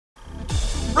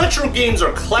Retro games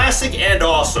are classic and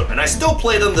awesome, and I still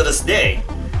play them to this day.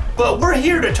 But we're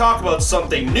here to talk about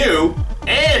something new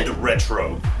and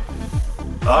retro.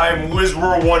 I'm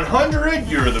WizWar 100,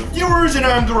 you're the viewers and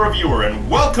I'm the reviewer, and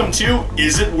welcome to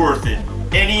Is It Worth It?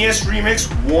 NES Remix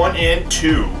 1 and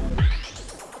 2.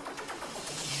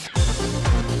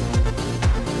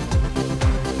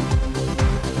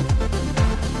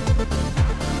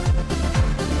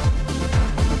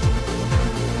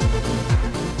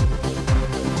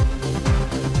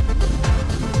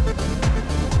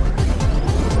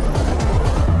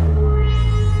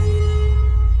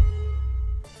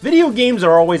 Video games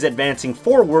are always advancing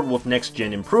forward with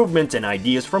next-gen improvements and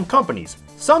ideas from companies.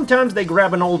 Sometimes they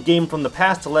grab an old game from the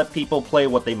past to let people play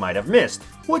what they might have missed,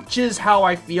 which is how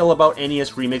I feel about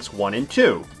NES Remix 1 and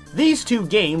 2. These two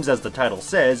games, as the title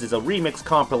says, is a remix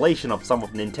compilation of some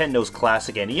of Nintendo's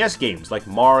classic NES games, like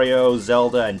Mario,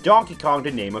 Zelda, and Donkey Kong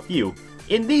to name a few.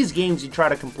 In these games, you try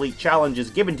to complete challenges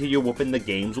given to you within the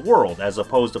game's world, as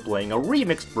opposed to playing a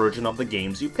remixed version of the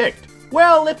games you picked.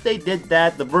 Well, if they did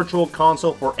that, the Virtual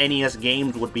Console for NES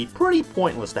games would be pretty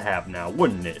pointless to have now,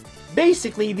 wouldn't it?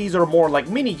 Basically, these are more like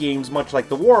mini-games, much like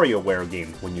the WarioWare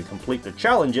games. When you complete the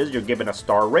challenges, you're given a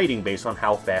star rating based on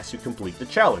how fast you complete the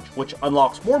challenge, which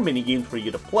unlocks more mini-games for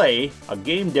you to play, a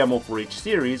game demo for each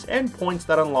series, and points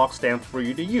that unlock stamps for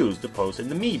you to use to post in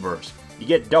the Miiverse. You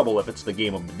get double if it's the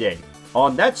game of the day.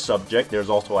 On that subject, there's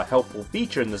also a helpful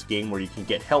feature in this game where you can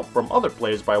get help from other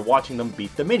players by watching them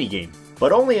beat the minigame,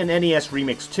 but only in NES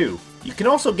Remix 2. You can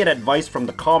also get advice from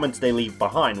the comments they leave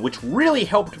behind, which really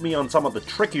helped me on some of the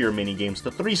trickier minigames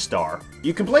to 3-star.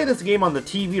 You can play this game on the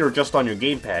TV or just on your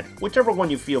gamepad, whichever one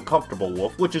you feel comfortable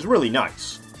with, which is really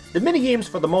nice. The minigames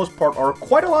for the most part are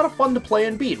quite a lot of fun to play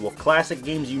and beat, with classic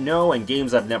games you know and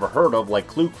games I've never heard of like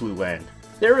Clu Clu Land.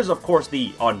 There is of course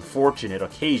the unfortunate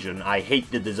occasion, I hate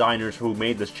the designers who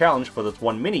made this challenge for this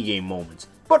one minigame moments.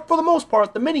 But for the most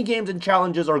part, the minigames and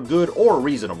challenges are good or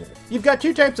reasonable. You've got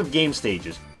two types of game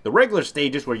stages. The regular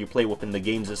stages where you play within the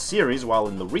game's series, while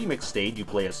in the remix stage you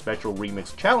play a special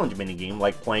remix challenge minigame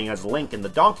like playing as Link in the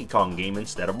Donkey Kong game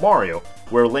instead of Mario,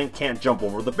 where Link can't jump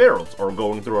over the barrels or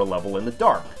going through a level in the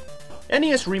dark.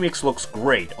 NES Remix looks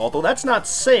great, although that's not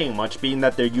saying much being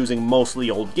that they're using mostly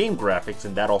old game graphics,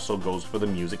 and that also goes for the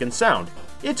music and sound.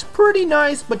 It's pretty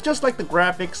nice, but just like the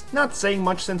graphics, not saying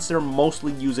much since they're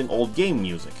mostly using old game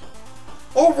music.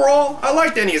 Overall, I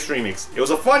liked NES Remix. It was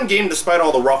a fun game despite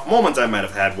all the rough moments I might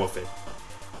have had with it.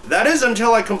 That is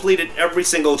until I completed every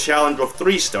single challenge with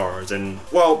 3 stars, and,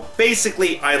 well,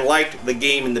 basically I liked the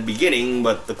game in the beginning,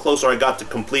 but the closer I got to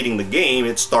completing the game,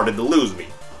 it started to lose me.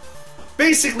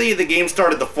 Basically, the game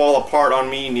started to fall apart on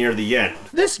me near the end.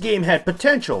 This game had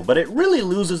potential, but it really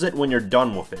loses it when you're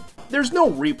done with it. There's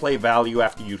no replay value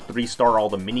after you 3-star all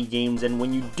the minigames, and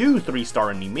when you do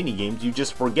 3-star any minigames, you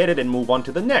just forget it and move on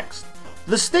to the next.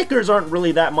 The stickers aren't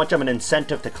really that much of an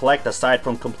incentive to collect aside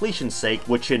from completion's sake,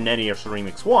 which in NES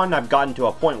Remix 1, I've gotten to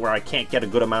a point where I can't get a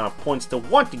good amount of points to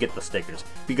want to get the stickers,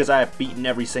 because I have beaten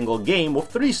every single game with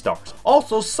 3 stars.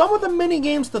 Also, some of the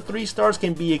minigames to 3 stars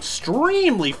can be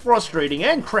extremely frustrating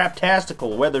and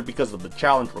craptastical, whether because of the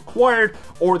challenge required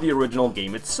or the original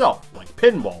game itself, like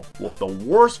Pinball, with the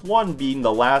worst one being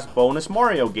the last bonus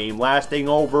Mario game lasting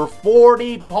over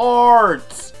 40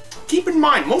 parts! Keep in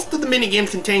mind, most of the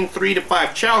minigames contain 3 to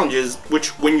 5 challenges,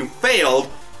 which, when you failed,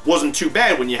 wasn't too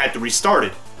bad when you had to restart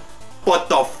it. But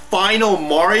the final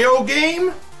Mario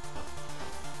game?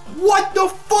 What the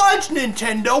fudge,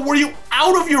 Nintendo? Were you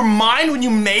out of your mind when you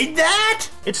made that?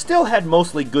 It still had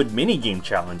mostly good minigame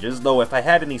challenges, though if I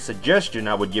had any suggestion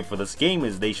I would give for this game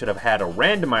is they should have had a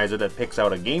randomizer that picks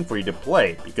out a game for you to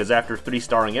play, because after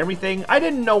 3-starring everything, I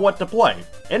didn't know what to play.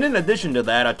 And in addition to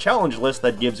that, a challenge list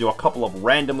that gives you a couple of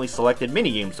randomly selected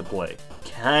minigames to play.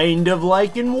 Kind of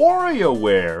like in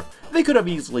WarioWare. They could have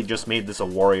easily just made this a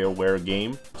WarioWare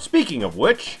game. Speaking of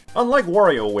which, unlike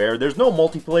WarioWare, there's no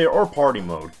multiplayer or party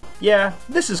mode. Yeah,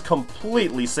 this is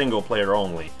completely single player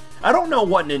only. I don't know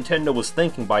what Nintendo was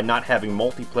thinking by not having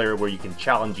multiplayer where you can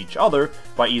challenge each other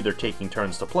by either taking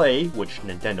turns to play, which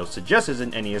Nintendo suggests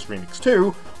in NES Remix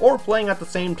 2, or playing at the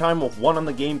same time with one on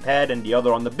the gamepad and the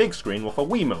other on the big screen with a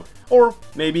Wiimote, or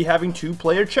maybe having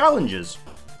 2-player challenges.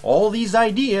 All these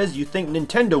ideas you think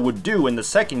Nintendo would do in the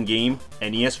second game,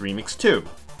 NES Remix 2.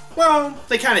 Well,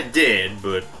 they kinda did,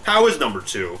 but how is number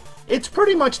 2? It's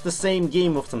pretty much the same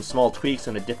game with some small tweaks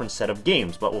and a different set of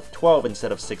games, but with 12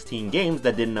 instead of 16 games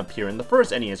that didn't appear in the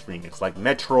first NES Remix, like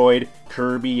Metroid,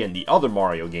 Kirby, and the other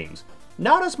Mario games.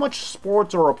 Not as much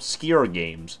sports or obscure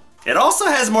games. It also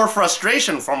has more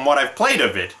frustration from what I've played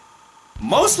of it.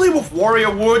 Mostly with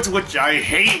Warrior Woods, which I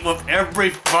hate with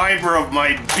every fiber of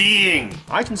my being.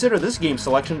 I consider this game's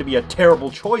selection to be a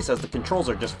terrible choice as the controls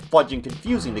are just fudging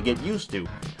confusing to get used to.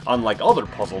 Unlike other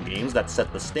puzzle games that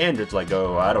set the standards like,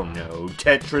 oh, I don't know,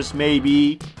 Tetris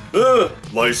maybe?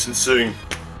 Licensing.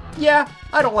 Yeah,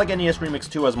 I don't like NES Remix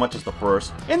 2 as much as the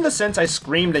first. In the sense I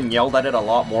screamed and yelled at it a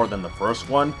lot more than the first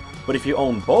one. But if you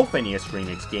own both NES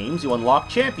Remix games, you unlock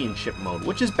Championship Mode,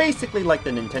 which is basically like the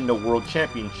Nintendo World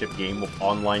Championship game with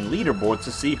online leaderboards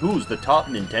to see who's the top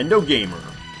Nintendo gamer.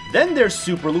 Then there's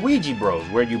Super Luigi Bros,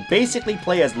 where you basically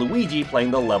play as Luigi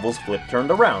playing the levels flip turned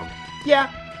around.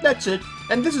 Yeah, that's it.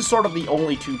 And this is sort of the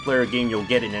only two-player game you'll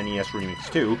get in NES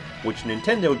Remix 2, which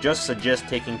Nintendo just suggests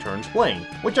taking turns playing,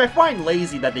 which I find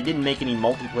lazy that they didn't make any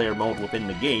multiplayer mode within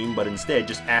the game, but instead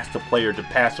just asked the player to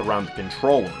pass around the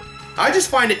controller. I just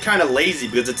find it kind of lazy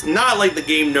because it's not like the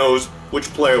game knows which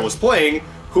player was playing,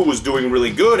 who was doing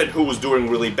really good, and who was doing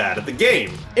really bad at the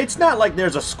game. It's not like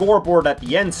there's a scoreboard at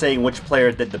the end saying which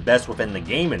player did the best within the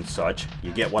game and such,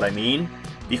 you get what I mean?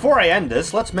 Before I end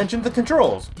this, let's mention the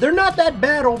controls. They're not that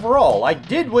bad overall. I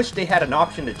did wish they had an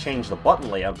option to change the button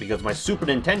layout because my Super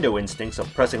Nintendo instincts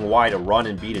of pressing Y to run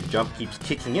and B to jump keeps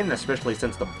kicking in, especially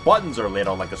since the buttons are laid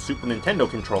out like a Super Nintendo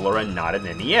controller and not an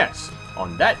NES.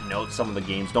 On that note, some of the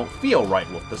games don't feel right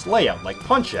with this layout, like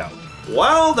Punch-Out!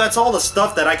 Well, that's all the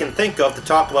stuff that I can think of to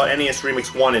talk about NES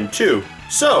Remix 1 and 2.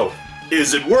 So,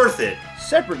 is it worth it?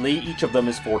 Separately, each of them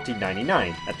is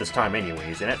 $14.99, at this time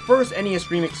anyways, and at first NES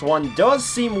Remix 1 does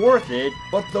seem worth it,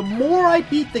 but the more I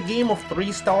beat the game of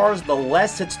 3 stars, the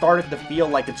less it started to feel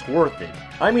like it's worth it.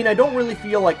 I mean, I don't really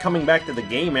feel like coming back to the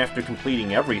game after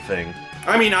completing everything.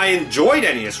 I mean, I enjoyed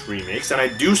NES Remix, and I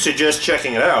do suggest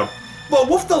checking it out. But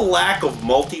with the lack of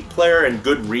multiplayer and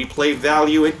good replay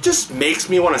value, it just makes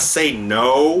me want to say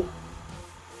no.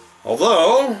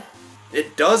 Although,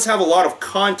 it does have a lot of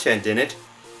content in it,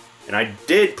 and I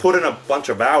did put in a bunch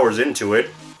of hours into it.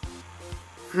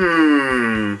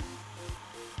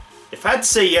 If I had to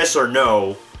say yes or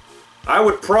no, I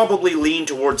would probably lean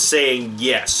towards saying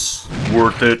yes.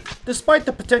 Worth it. Despite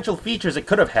the potential features it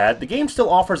could have had, the game still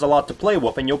offers a lot to play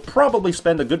with, and you'll probably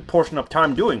spend a good portion of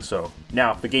time doing so.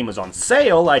 Now, if the game is on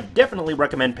sale, I'd definitely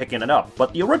recommend picking it up,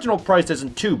 but the original price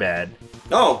isn't too bad.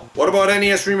 Oh, what about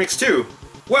NES Remix 2?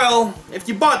 Well, if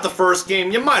you bought the first game,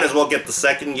 you might as well get the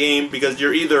second game, because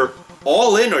you're either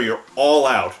all in or you're all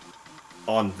out.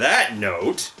 On that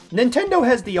note, Nintendo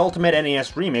has the Ultimate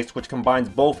NES Remix, which combines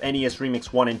both NES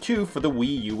Remix 1 and 2 for the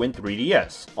Wii U and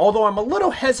 3DS. Although I'm a little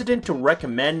hesitant to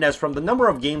recommend, as from the number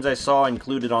of games I saw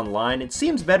included online, it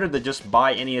seems better to just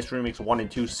buy NES Remix 1 and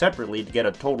 2 separately to get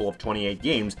a total of 28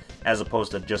 games, as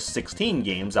opposed to just 16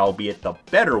 games, albeit the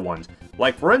better ones.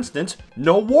 Like for instance,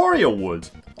 no Warrior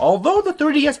Woods. Although the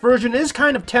 3DS version is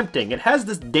kind of tempting, it has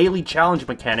this daily challenge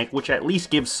mechanic which at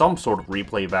least gives some sort of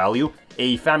replay value,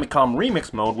 a Famicom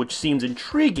Remix mode which seems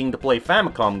intriguing to play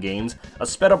Famicom games, a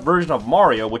sped up version of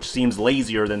Mario which seems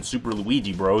lazier than Super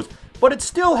Luigi Bros, but it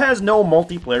still has no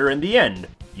multiplayer in the end.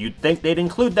 You'd think they'd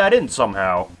include that in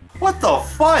somehow. What the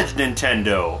fudge,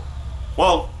 Nintendo?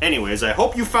 Well, anyways, I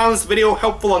hope you found this video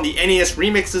helpful on the NES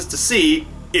remixes to see,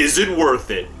 is it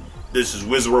worth it? This is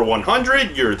WizWar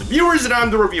 100, you're the viewers and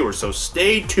I'm the reviewer, so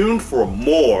stay tuned for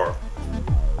more.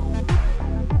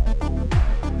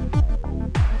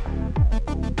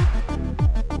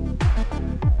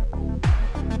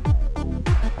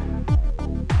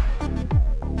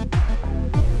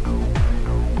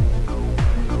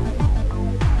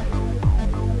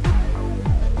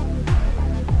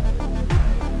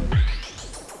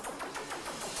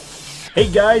 Hey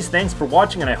guys, thanks for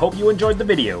watching and I hope you enjoyed the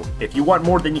video. If you want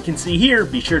more than you can see here,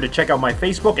 be sure to check out my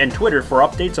Facebook and Twitter for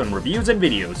updates on reviews and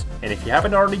videos. And if you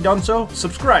haven't already done so,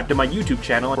 subscribe to my YouTube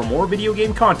channel for more video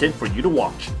game content for you to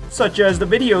watch, such as the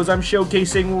videos I'm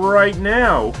showcasing right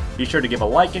now. Be sure to give a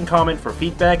like and comment for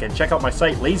feedback and check out my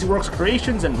site LazyWorks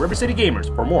Creations and River City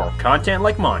Gamers for more content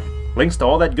like mine. Links to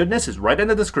all that goodness is right in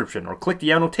the description, or click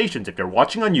the annotations if you're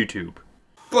watching on YouTube.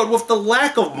 But with the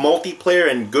lack of multiplayer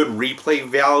and good replay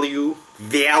value,